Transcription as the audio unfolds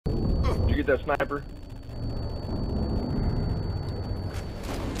Did you get that sniper?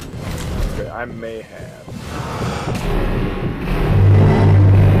 Okay, I may have.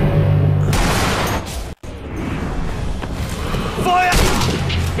 Feuer!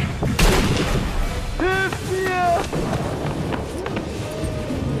 Hilf mir!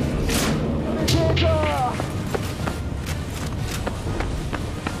 Sanitäter!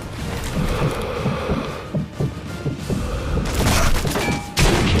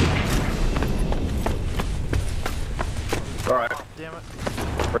 Alright. Damn it.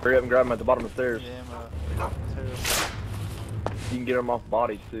 Hurry up and grab him at the bottom of the stairs. Damn it. Terrible. You can get them off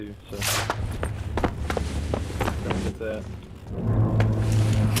bodies too, so. Don't get that.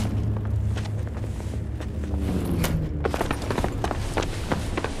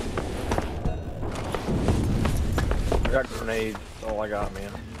 I got grenades. That's all I got,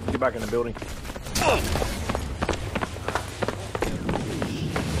 man. Get back in the building.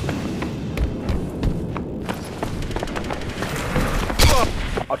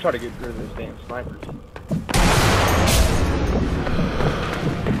 I'll try to get rid of those damn snipers.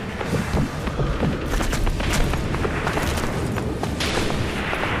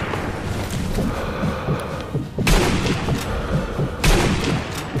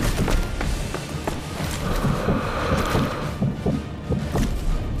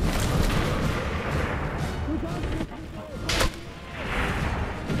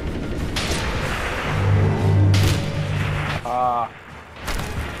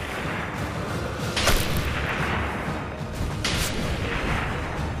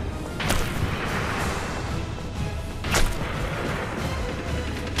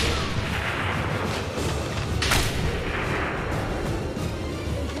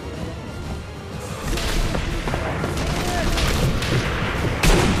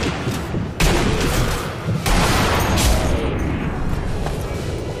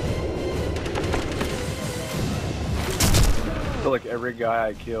 I feel like every guy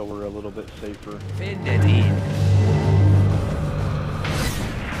I kill, we're a little bit safer. Findet ihn!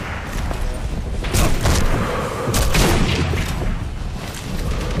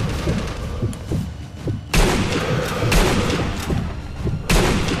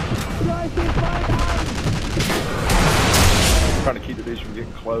 I'm trying to keep the beast from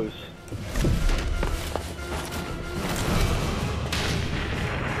getting close.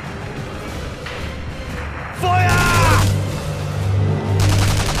 Feuer!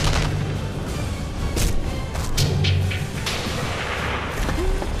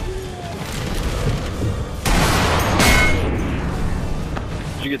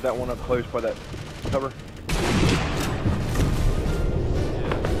 Did you get that one up close by that cover?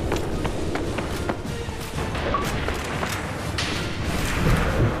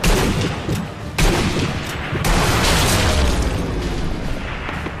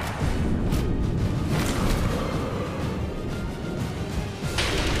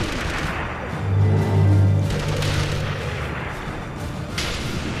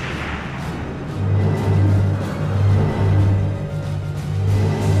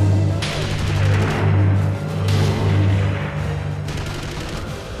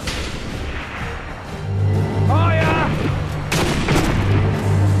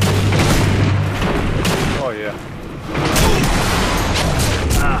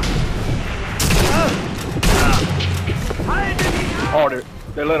 Oh,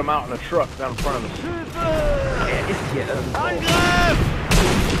 they let him out in a truck down in front of us.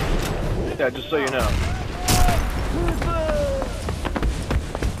 Yeah, just so you know.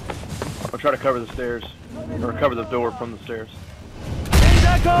 I'll try to cover the stairs, or cover the door from the stairs.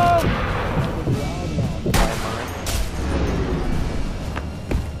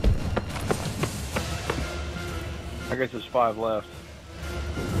 I guess there's 5 left.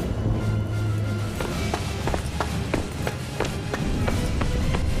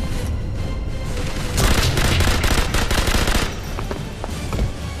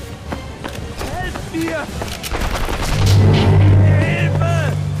 Hilfe!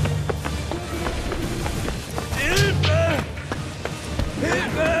 Hilfe!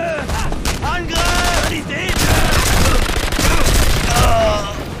 Hilfe! Angriff!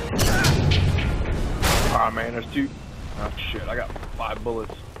 Ah, man, there's 2. Oh shit, I got 5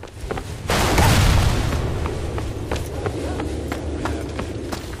 bullets.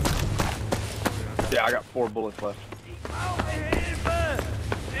 Yeah, I got 4 bullets left.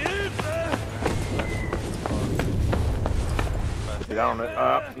 Get on it.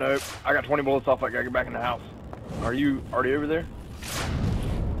 Nope. I got 20 bullets off. I gotta get back in the house. Are you already over there?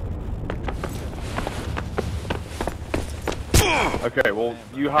 Okay, well,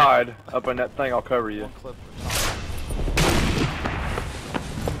 you hide up in that thing. I'll cover you.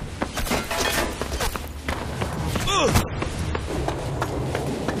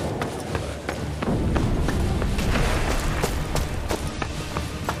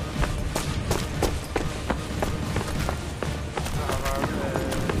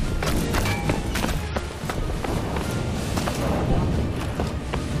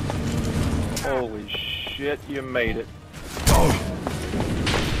 shit, you made it.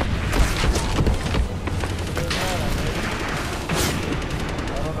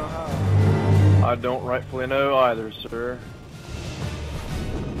 I don't rightfully know either, sir.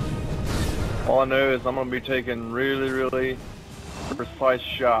 All I know is I'm gonna be taking really precise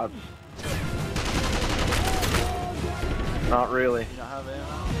shots. Not really. You don't have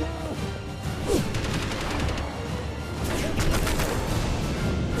ammo?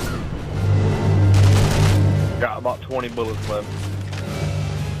 Got about 20 bullets left.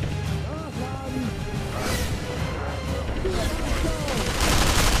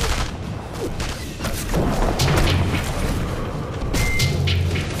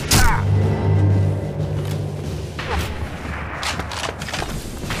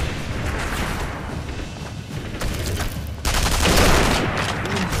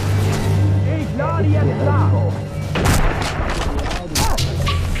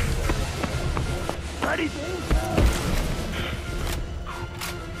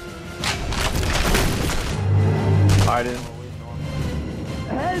 Hiding.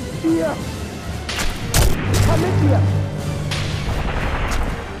 Help hier! Komm mit mir!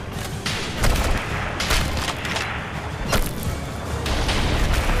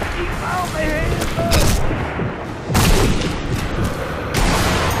 Ich brauche Hilfe!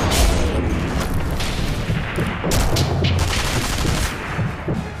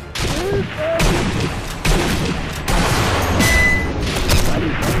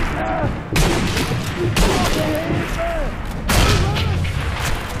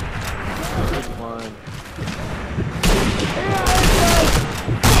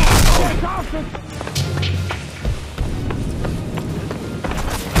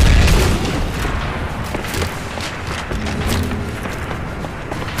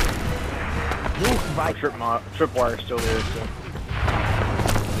 Tripwire's still there, so.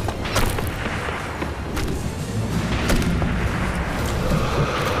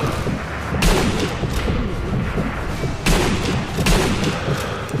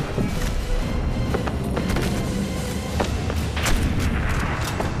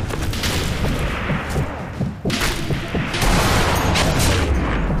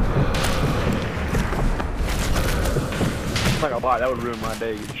 I'm not gonna lie, that would ruin my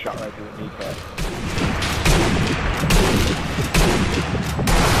day, getting shot right through the kneecap.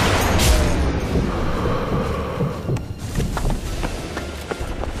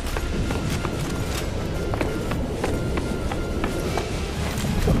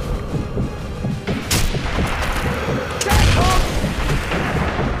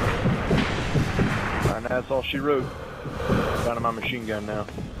 And that's all she wrote. Down to my machine gun now.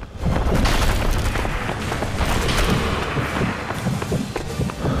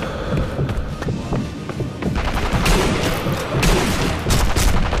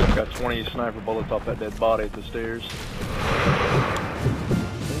 Got 20 sniper bullets off that dead body at the stairs.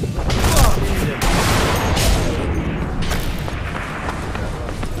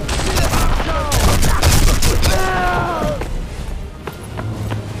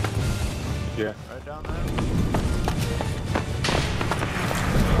 Yeah. Right down there.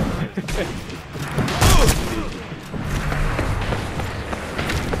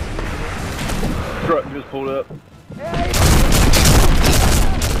 Truck just pulled up.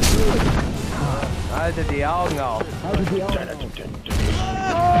 Haltet die Augen auf. Haltet die Augen auf.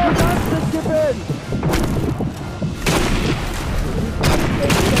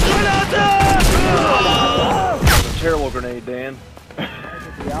 Terrible grenade, Dan.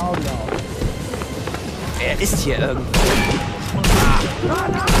 Haltet die Augen auf. Ist hier irgendwo.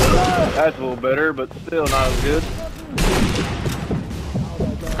 That's a little better, but still not as good.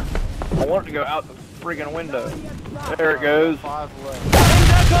 I want it to go out the freaking window. There it goes. 5 left.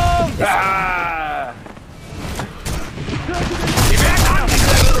 Ah!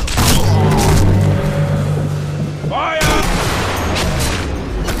 Fire!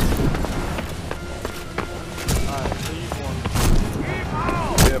 Alright, leave one.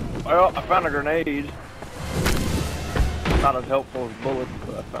 Yep. Well, I found a grenade. Not as helpful as bullets,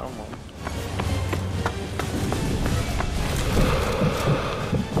 but I found one.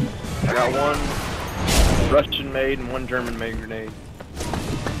 I got one Russian made and one German made grenade.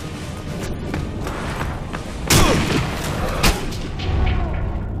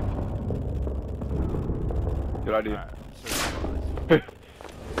 Good idea. Alright,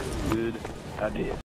 Good idea.